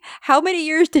taking, how many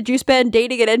years did you spend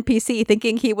dating an NPC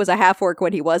thinking he was a half orc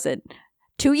when he wasn't?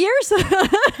 2 years?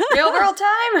 Real world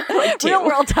time? Like 2. Real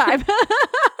world time.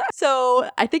 So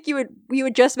I think you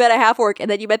had just met a half orc, and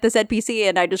then you met this NPC,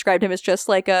 and I described him as just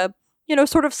like a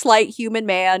sort of slight human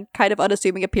man, kind of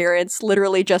unassuming appearance,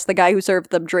 literally just the guy who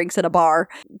served them drinks in a bar.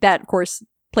 That, of course,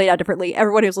 played out differently.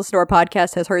 Everyone who's listened to our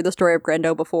podcast has heard the story of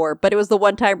Grendo before, but it was the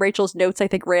one time Rachel's notes, I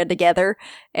think, ran together,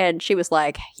 and she was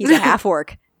like, he's a half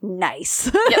orc.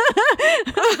 Nice.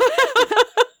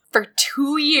 For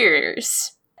 2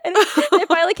 years. And it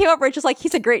finally came up, Rachel's like,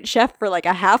 he's a great chef for like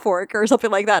a half orc or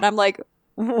something like that. And I'm like,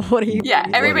 what are you? Yeah,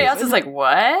 everybody else is like,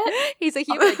 what? He's a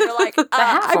human. You're like, The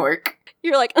half orc.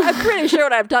 You're like, I'm pretty sure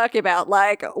what I'm talking about.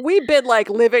 Like, we've been like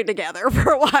living together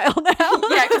for a while now.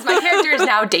 Yeah, because my character is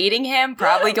now dating him,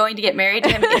 probably going to get married to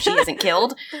him if she isn't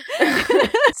killed.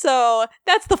 So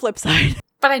that's the flip side.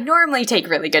 But I normally take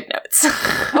really good notes.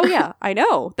 Oh yeah, I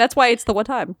know. That's why it's the one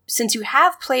time. Since you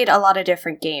have played a lot of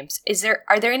different games,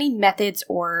 are there any methods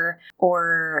or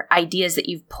ideas that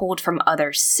you've pulled from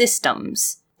other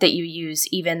systems that you use,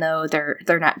 even though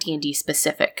they're not D&D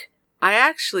specific? I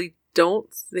actually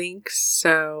don't think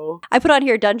so. I put on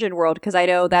here Dungeon World because I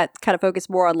know that kind of focus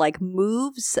more on like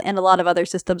moves, and a lot of other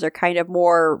systems are kind of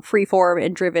more freeform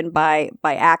and driven by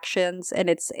actions, and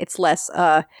it's less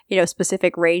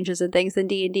specific ranges and things than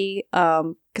D&D.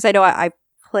 Because I know I've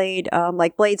played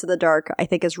like Blades in the Dark. I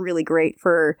think is really great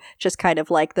for just kind of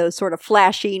like those sort of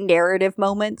flashy narrative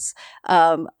moments.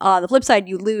 On the flip side,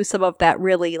 you lose some of that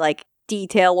really like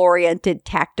detail-oriented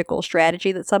tactical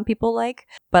strategy that some people like.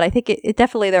 But I think it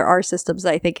definitely, there are systems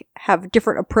that I think have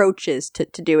different approaches to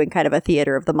doing kind of a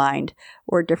theater of the mind,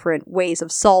 or different ways of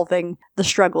solving the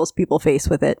struggles people face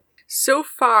with it. So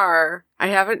far, I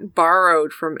haven't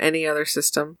borrowed from any other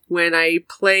system. When I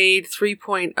played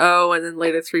 3.0 and then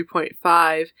later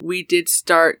 3.5, we did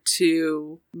start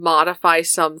to modify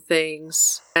some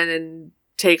things and then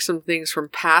take some things from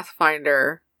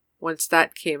Pathfinder once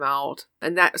that came out.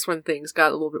 And that's when things got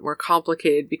a little bit more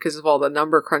complicated because of all the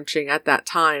number crunching at that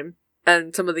time.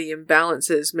 And some of the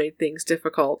imbalances made things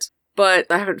difficult. But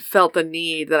I haven't felt the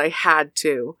need that I had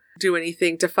to do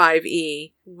anything to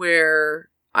 5e where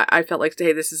I felt like,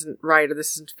 hey, this isn't right, or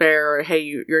this isn't fair, or hey,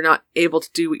 you're not able to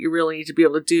do what you really need to be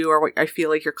able to do, or what I feel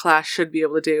like your class should be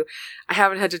able to do. I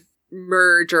haven't had to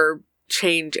merge or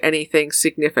change anything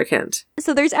significant.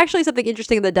 So there's actually something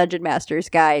interesting in the Dungeon Master's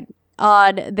Guide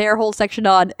on their whole section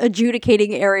on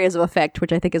adjudicating areas of effect,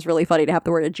 which I think is really funny to have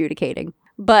the word adjudicating.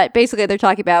 But basically they're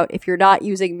talking about if you're not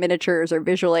using miniatures or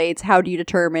visual aids, how do you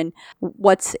determine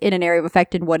what's in an area of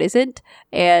effect and what isn't?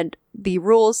 And the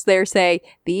rules there say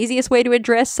the easiest way to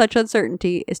address such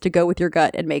uncertainty is to go with your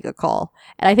gut and make a call.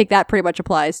 And I think that pretty much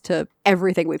applies to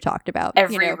everything we've talked about.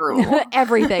 Every rule.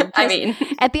 Everything. I Just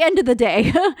mean, at the end of the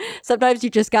day, sometimes you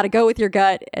just got to go with your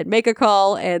gut and make a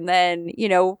call, and then,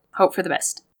 hope for the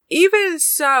best. Even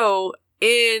so,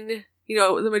 in,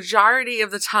 the majority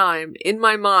of the time, in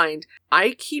my mind,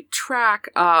 I keep track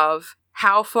of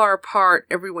how far apart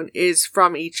everyone is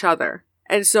from each other.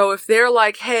 And so if they're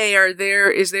like, hey,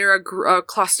 is there a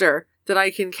cluster that I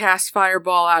can cast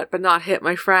Fireball at but not hit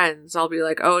my friends, I'll be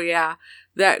like, oh yeah,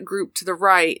 that group to the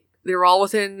right, they're all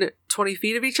within 20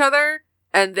 feet of each other,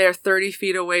 and they're 30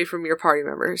 feet away from your party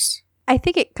members. I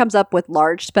think it comes up with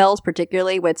large spells,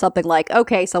 particularly with something like,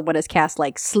 okay, someone has cast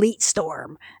like Sleet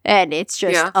Storm, and it's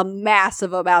just a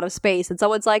massive amount of space, and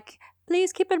someone's like,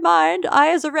 please keep in mind, I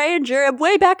as a ranger am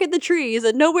way back in the trees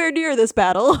and nowhere near this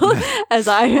battle as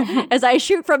I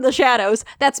shoot from the shadows.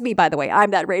 That's me, by the way.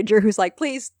 I'm that ranger who's like,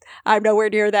 please, I'm nowhere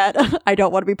near that. I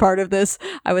don't want to be part of this.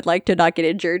 I would like to not get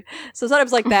injured. So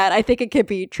sometimes like that, I think it can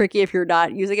be tricky if you're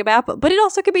not using a map, but it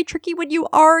also can be tricky when you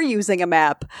are using a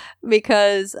map,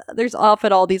 because there's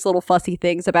often all these little fussy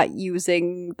things about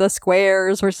using the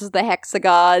squares versus the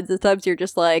hexagons. And sometimes you're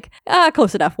just like,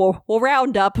 close enough. We'll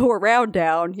round up or round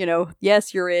down, you know.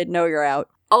 Yes, you're in. No, you're out.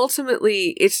 Ultimately,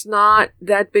 it's not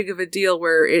that big of a deal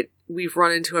where we've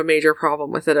run into a major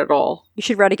problem with it at all. You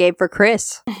should run a game for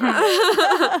Chris.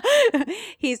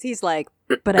 He's like,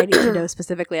 but I need to know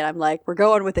specifically. And I'm like, we're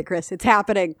going with it, Chris. It's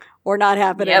happening or not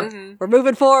happening. Yep. We're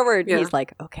moving forward. Yeah. He's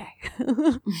like, okay.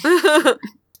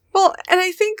 Well, and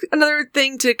I think another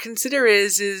thing to consider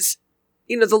is,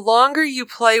 the longer you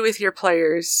play with your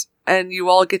players and you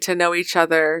all get to know each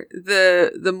other,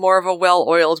 the more of a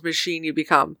well-oiled machine you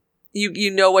become.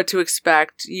 You know what to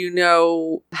expect. You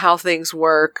know how things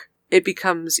work. It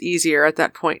becomes easier at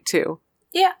that point, too.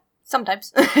 Yeah,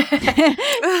 sometimes.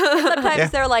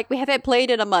 Sometimes they're like, we haven't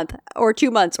played in a month or 2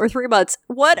 months or 3 months.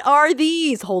 What are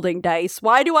these? Holding dice.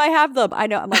 Why do I have them? I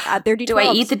know. I'm like, they're D12s. Do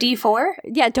I eat the D4?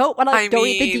 Yeah, don't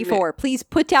eat the D4. Please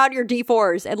put down your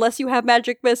D4s. Unless you have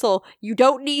magic missile, you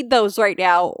don't need those right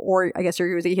now. Or I guess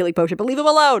you're using a healing potion, but leave them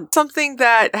alone. Something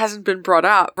that hasn't been brought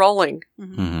up, rolling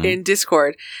Mhm. in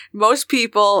Discord. Most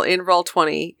people in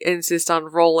Roll20 insist on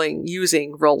rolling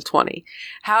using Roll20.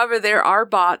 However, there are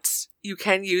bots you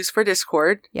can use for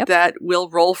Discord that will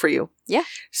roll for you. Yeah.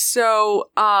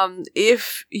 So,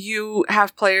 if you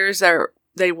have players that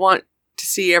they want to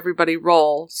see everybody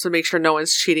roll, so make sure no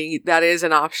one's cheating, that is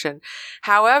an option.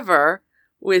 However,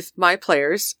 with my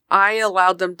players, I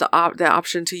allowed them the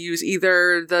option to use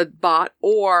either the bot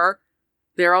or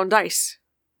their own dice,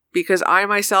 because I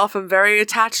myself am very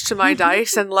attached to my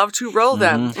dice and love to roll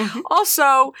them.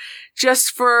 Also,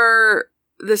 just for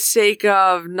the sake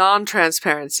of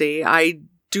non-transparency, I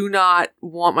do not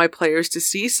want my players to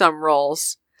see some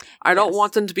rolls. I don't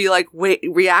want them to be like,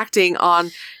 reacting on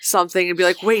something and be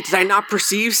like, wait, did I not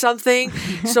perceive something?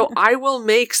 So I will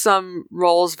make some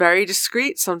rolls very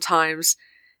discreet sometimes,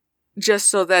 just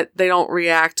so that they don't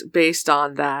react based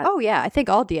on that. Oh, yeah. I think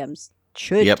all DMs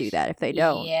should do that if they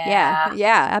don't. Yeah.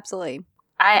 Yeah, absolutely.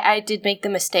 I did make the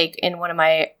mistake in one of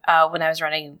my, when I was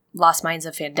running Lost Mines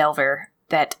of Phandelver,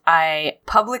 that I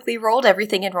publicly rolled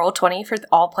everything in Roll20 for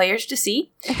all players to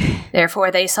see. Therefore,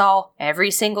 they saw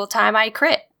every single time I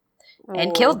crit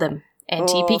and killed them and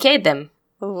TPK'd them.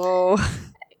 Oh.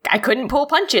 I couldn't pull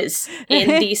punches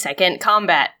in the second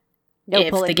combat. No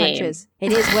if pulling the game. punches.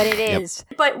 It is what it is.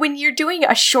 But when you're doing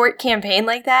a short campaign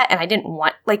like that, and I didn't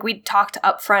want, like, we talked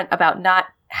up front about not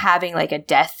having like a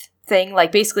death thing.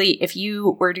 Like, basically, if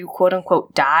you were to quote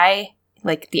unquote die,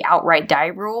 like the outright die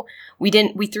rule, we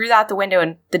threw that out the window,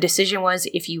 and the decision was,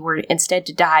 if you were instead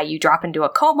to die, you drop into a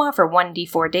coma for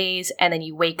 1d4 days, and then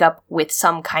you wake up with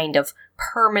some kind of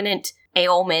permanent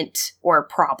ailment or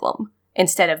problem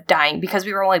instead of dying, because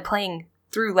we were only playing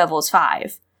through levels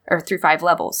 5 or through 5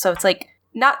 levels. So it's like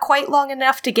not quite long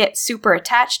enough to get super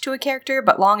attached to a character,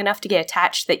 but long enough to get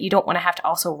attached that you don't want to have to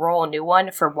also roll a new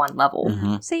one for one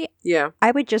level. See, Yeah. I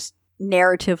would just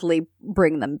narratively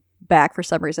bring them back for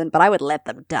some reason, but I would let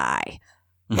them die.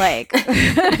 Like,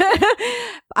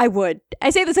 I would. I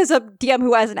say this as a DM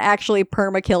who hasn't actually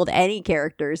perma-killed any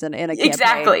characters in a campaign.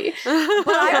 Exactly.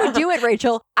 But I would do it,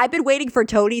 Rachel. I've been waiting for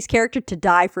Tony's character to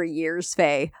die for years,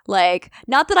 Faye. Like,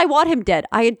 not that I want him dead.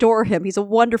 I adore him. He's a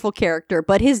wonderful character,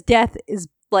 but his death is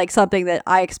like something that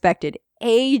I expected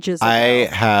ages ago. I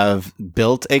have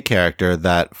built a character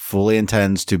that fully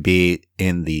intends to be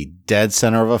in the dead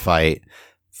center of a fight,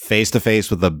 face to face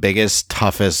with the biggest,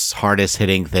 toughest, hardest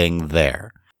hitting thing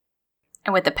there.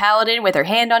 And with the paladin with her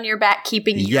hand on your back,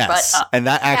 keeping your butt up. And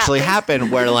that actually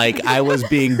happened where, like, I was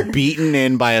being beaten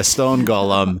in by a stone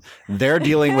golem. They're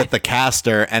dealing with the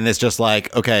caster, and it's just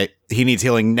like, okay, he needs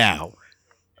healing now.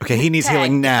 Okay, he needs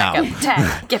healing now.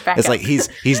 Get back It's up. like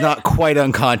he's not quite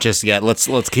unconscious yet.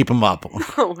 Let's keep him up.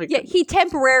 Oh my God. Yeah, he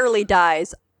temporarily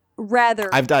dies.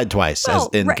 Rather, I've died twice as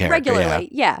in character. regularly.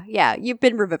 Yeah, you've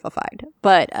been revivified,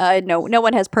 but no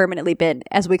one has permanently been,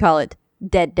 as we call it,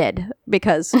 dead,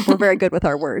 because we're very good with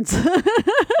our words.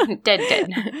 dead.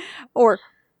 or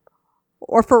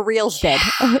for reals dead.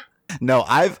 No,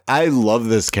 I love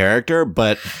this character,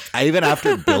 but even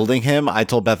after building him, I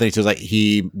told Bethany, she was like,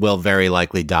 he will very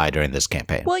likely die during this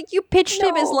campaign. Well, you pitched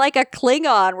him as like a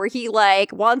Klingon where he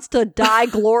like wants to die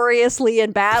gloriously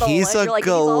in battle. He's and a you're like,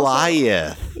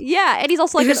 Goliath. and he's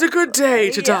also like It's a good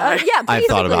day to die. Yeah, I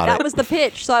thought basically, about that it. was the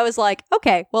pitch. So I was like,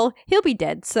 okay, well, he'll be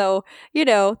dead. So,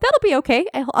 that'll be okay.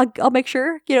 I'll make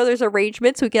sure, there's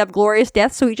arrangements so we can have glorious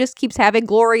deaths. So he just keeps having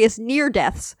glorious near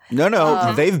deaths.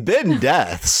 No, they've been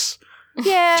deaths.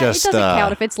 Yeah, Just, it doesn't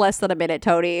count if it's less than a minute,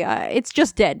 Tony. It's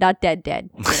just dead, not dead.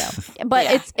 But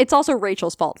Yeah. it's also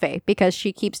Rachel's fault, Faye, because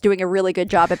she keeps doing a really good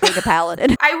job at being a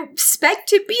paladin. I expect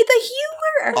to be the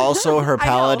healer. Also, her I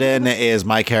know. paladin is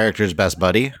my character's best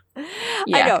buddy.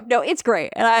 I know. No, it's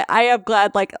great. And I am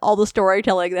glad, like, all the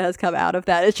storytelling that has come out of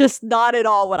that. It's just not at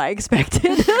all what I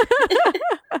expected.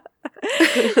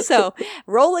 So,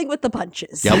 rolling with the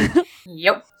punches. Yep.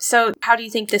 Yep. So, how do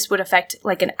you think this would affect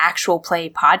like an actual play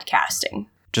podcasting?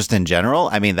 Just in general,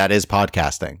 I mean, that is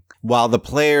podcasting. While the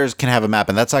players can have a map,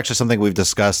 and that's actually something we've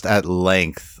discussed at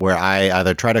length, where I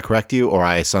either try to correct you or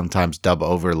I sometimes dub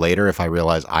over later if I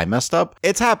realize I messed up.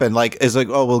 It's happened. Like, it's like,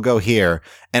 oh, we'll go here,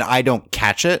 and I don't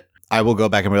catch it. I will go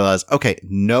back and realize, okay,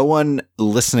 no one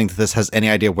listening to this has any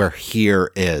idea where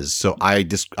here is. So I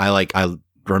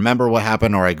remember what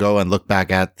happened, or I go and look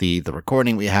back at the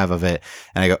recording we have of it,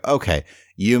 and I go, okay,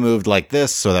 you moved like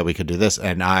this so that we could do this,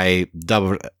 and I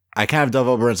kind of dove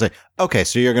over and say, okay,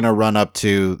 so you're gonna run up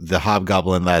to the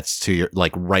hobgoblin that's to your,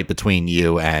 like, right between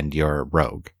you and your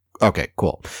rogue. Okay,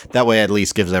 cool. That way, at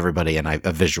least gives everybody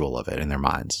a visual of it in their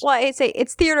minds. Well,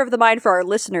 it's theater of the mind for our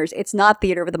listeners. It's not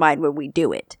theater of the mind when we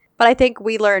do it. But I think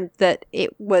we learned that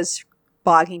it was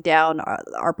bogging down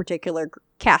our particular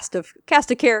cast of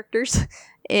characters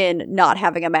in not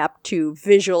having a map to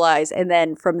visualize and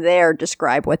then from there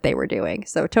describe what they were doing.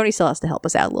 So Tony still has to help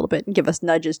us out a little bit and give us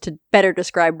nudges to better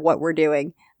describe what we're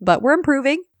doing. But we're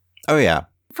improving. Oh, yeah.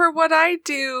 For what I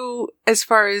do, as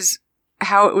far as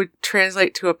how it would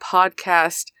translate to a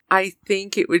podcast, I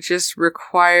think it would just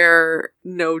require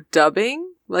no dubbing.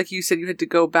 Like you said, you had to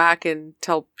go back and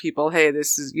tell people, hey,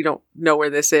 you don't know where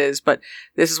this is, but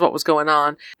this is what was going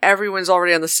on. Everyone's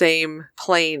already on the same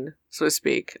plane, so to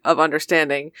speak, of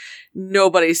understanding.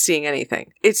 Nobody's seeing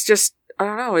anything. It's just, I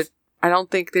don't know. I don't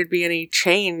think there'd be any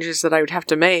changes that I would have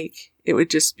to make. It would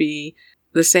just be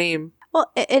the same.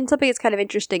 Well, and something that's kind of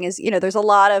interesting is, there's a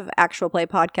lot of actual play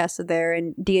podcasts out there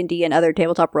and D&D and other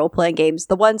tabletop role-playing games.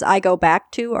 The ones I go back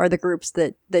to are the groups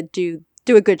that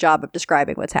do a good job of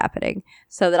describing what's happening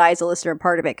so that I, as a listener, am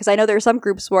part of it. Because I know there are some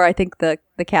groups where I think the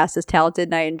cast is talented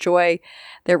and I enjoy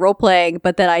their role-playing,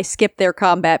 but then I skip their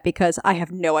combat because I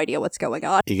have no idea what's going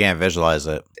on. You can't visualize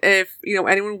it. If,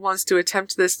 anyone wants to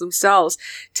attempt this themselves,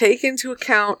 take into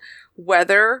account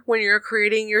weather when you're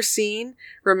creating your scene.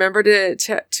 Remember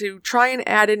to try and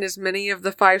add in as many of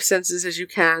the 5 senses as you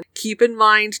can. Keep in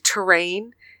mind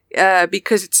terrain.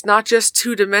 Because it's not just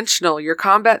 2-dimensional. Your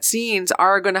combat scenes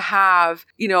are going to have,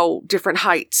 different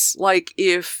heights. Like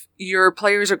if your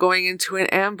players are going into an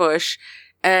ambush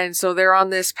and so they're on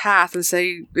this path and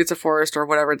say it's a forest or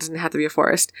whatever, it doesn't have to be a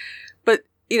forest. But,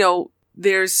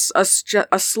 there's a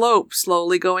slope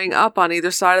slowly going up on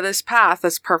either side of this path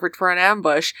that's perfect for an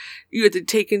ambush. You have to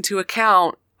take into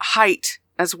account height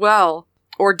as well,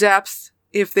 or depth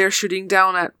if they're shooting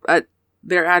down at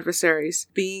their adversaries.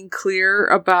 Being clear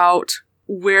about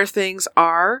where things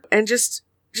are, and just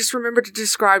remember to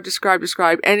describe.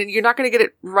 And you're not going to get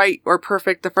it right or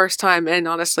perfect the first time, and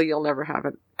honestly, you'll never have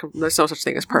it. There's no such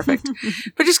thing as perfect.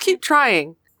 But just keep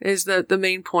trying is the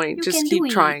main point. You just can keep do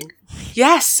it. trying.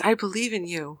 Yes, I believe in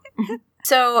you.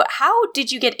 So, how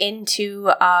did you get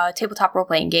into tabletop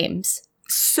role-playing games?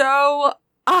 So,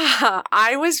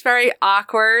 I was very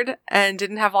awkward and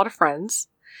didn't have a lot of friends.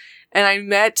 And I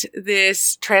met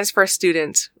this transfer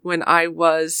student when I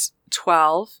was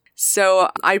 12. So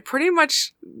I pretty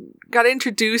much got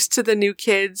introduced to the new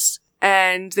kids.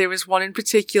 And there was one in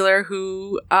particular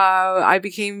who I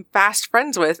became fast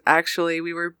friends with, actually.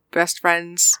 We were best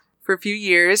friends for a few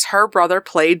years. Her brother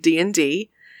played D&D.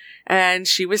 And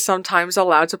she was sometimes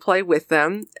allowed to play with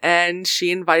them. And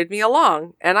she invited me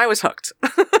along. And I was hooked.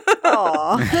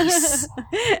 Aww.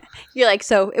 You're like,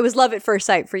 so it was love at first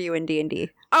sight for you in D&D.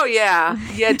 Oh, yeah.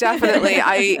 Yeah, definitely.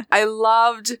 I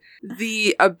loved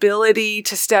the ability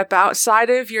to step outside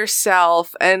of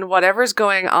yourself and whatever's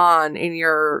going on in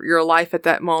your life at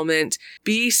that moment,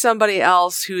 be somebody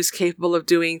else who's capable of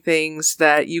doing things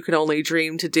that you can only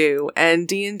dream to do. And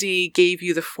D&D gave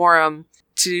you the forum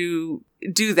to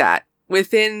do that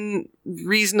within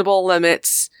reasonable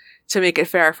limits, to make it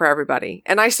fair for everybody.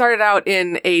 And I started out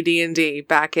in AD&D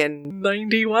back in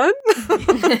 91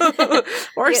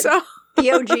 or so.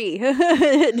 The OG.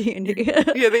 D&D.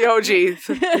 Yeah, the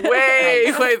OG.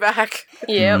 Way back.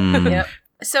 Yep.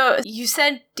 So you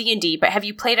said D&D, but have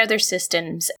you played other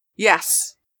systems?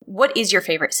 Yes. What is your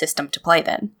favorite system to play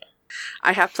then?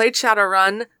 I have played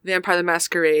Shadowrun, Vampire the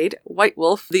Masquerade, White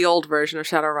Wolf, the old version of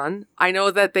Shadowrun. I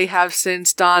know that they have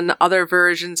since done other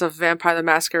versions of Vampire the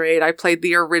Masquerade. I played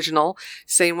the original,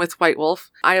 same with White Wolf.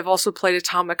 I have also played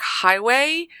Atomic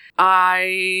Highway.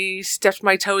 I stepped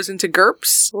my toes into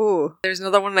GURPS. Ooh. There's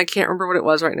another one and I can't remember what it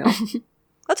was right now.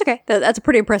 That's okay. That's a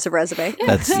pretty impressive resume.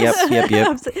 That's yep.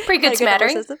 Pretty good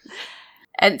smattering.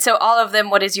 And so all of them,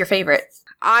 what is your favorite?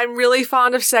 I'm really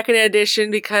fond of second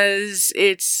edition because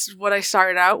it's what I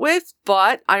started out with,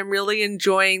 but I'm really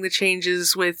enjoying the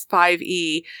changes with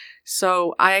 5e.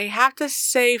 So I have to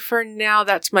say for now,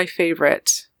 that's my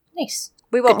favorite. Nice.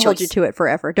 We won't Good hold choice. you to it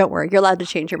forever. Don't worry. You're allowed to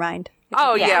change your mind.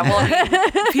 Oh, Yeah. yeah. Well,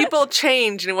 I mean, people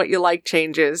change and what you like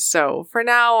changes. So for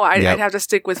now, I'd have to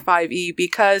stick with 5e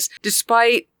because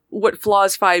despite what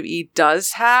flaws 5e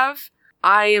does have,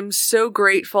 I am so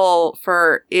grateful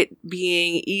for it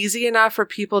being easy enough for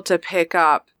people to pick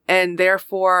up, and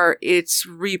therefore it's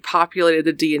repopulated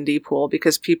the D&D pool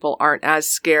because people aren't as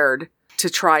scared to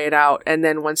try it out. And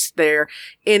then once they're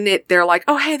in it, they're like,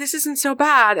 oh, hey, this isn't so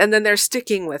bad. And then they're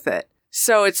sticking with it.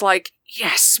 So it's like,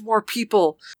 yes, more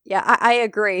people. Yeah, I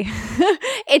agree.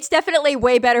 It's definitely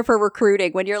way better for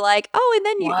recruiting when you're like, oh, and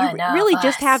then you One of really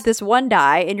just us. have this one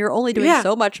die and you're only doing Yeah.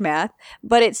 so much math,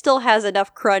 but it still has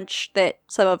enough crunch that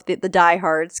some of the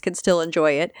diehards can still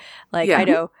enjoy it. Like, Yeah. I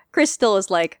know Chris still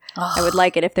is like, I would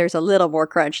like it if there's a little more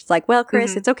crunch. It's like, well,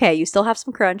 Chris, Mhm. it's okay. You still have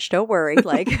some crunch. Don't worry.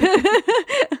 Like,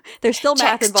 there's still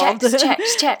math involved.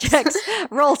 Checks.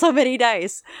 Roll so many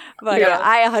dice. But Yeah.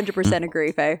 I 100%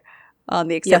 agree, Faye, on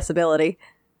the accessibility.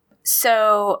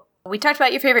 So we talked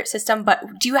about your favorite system, but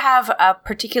do you have a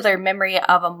particular memory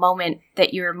of a moment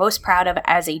that you're most proud of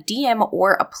as a DM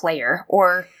or a player?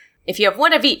 Or if you have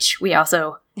one of each, we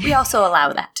also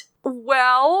allow that.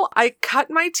 Well, I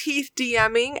cut my teeth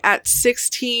DMing at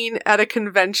 16 at a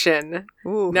convention.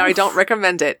 Ooh. Now, I don't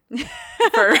recommend it.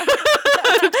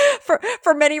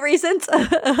 for many reasons.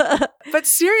 But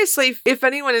seriously, if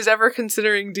anyone is ever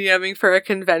considering DMing for a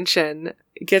convention,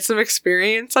 get some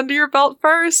experience under your belt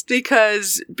first,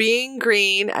 because being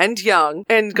green and young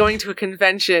and going to a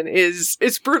convention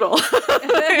it's brutal.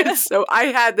 So I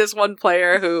had this one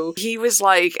player who he was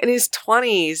like in his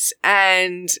 20s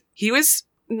and he was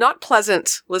not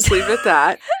pleasant. Let's leave it at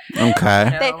that. Okay.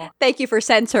 No. Thank you for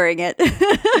censoring it.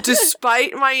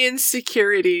 Despite my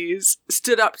insecurities,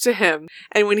 stood up to him.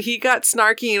 And when he got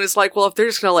snarky and was like, well, if they're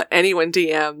just going to let anyone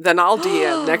DM, then I'll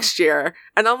DM next year.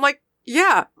 And I'm like,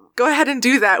 yeah, go ahead and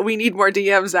do that. We need more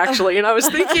DMs, actually. And I was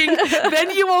thinking,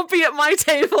 then you won't be at my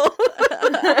table.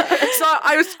 So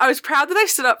I was proud that I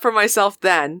stood up for myself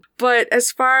then. But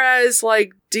as far as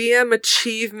like DM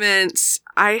achievements,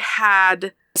 I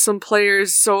had some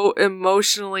players so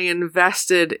emotionally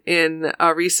invested in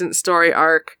a recent story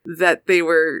arc that they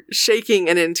were shaking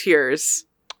and in tears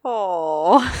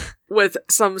Oh. with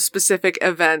some specific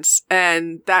events,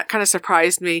 and that kind of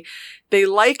surprised me. They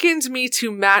likened me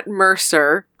to Matt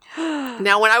Mercer.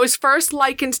 Now, when I was first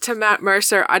likened to Matt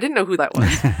Mercer, I didn't know who that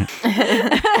was.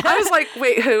 I was like,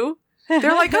 wait, who?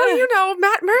 They're like, oh,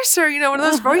 Matt Mercer, one of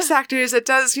those voice actors that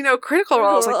does, Critical Role.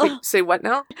 I was like, wait, say what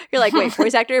now? You're like, wait,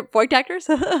 voice actors?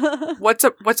 What's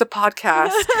a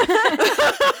podcast?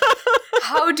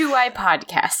 How do I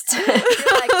podcast?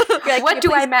 You're like, What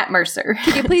do I, Matt Mercer?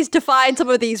 Can you please define some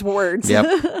of these words? Yep.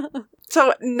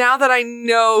 So now that I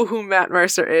know who Matt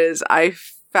Mercer is, I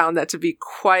found that to be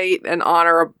quite an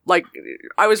honor. Like,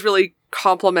 I was really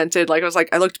complimented. Like,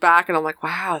 I looked back and I'm like,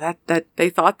 wow, that they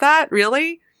thought that?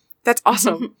 Really? That's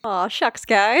awesome. Aw, shucks,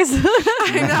 guys.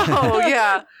 I know,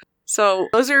 yeah. So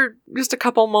those are just a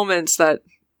couple moments that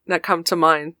come to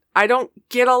mind. I don't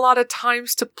get a lot of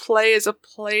times to play as a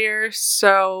player,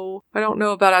 so I don't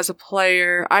know about as a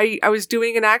player. I was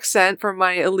doing an accent for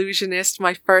my Illusionist,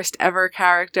 my first ever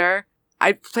character.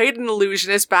 I played an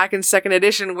Illusionist back in 2nd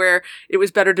edition where it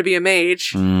was better to be a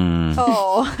mage.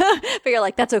 Oh, but you're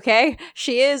like, that's okay.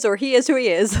 She is, or he is who he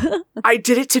is. I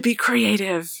did it to be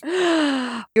creative.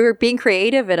 You were being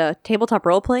creative in a tabletop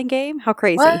role-playing game? How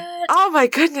crazy. What? Oh my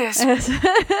goodness.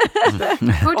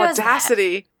 Who does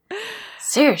Audacity. that?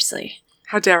 Seriously.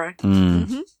 How dare I?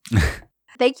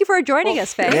 Thank you for joining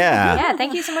us, Faye. Yeah. Yeah,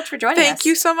 thank you so much for joining us. Thank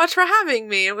you so much for having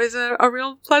me. It was a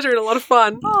real pleasure and a lot of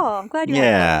fun. Oh, I'm glad you had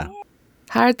Yeah. fun.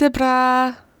 Harde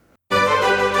bra.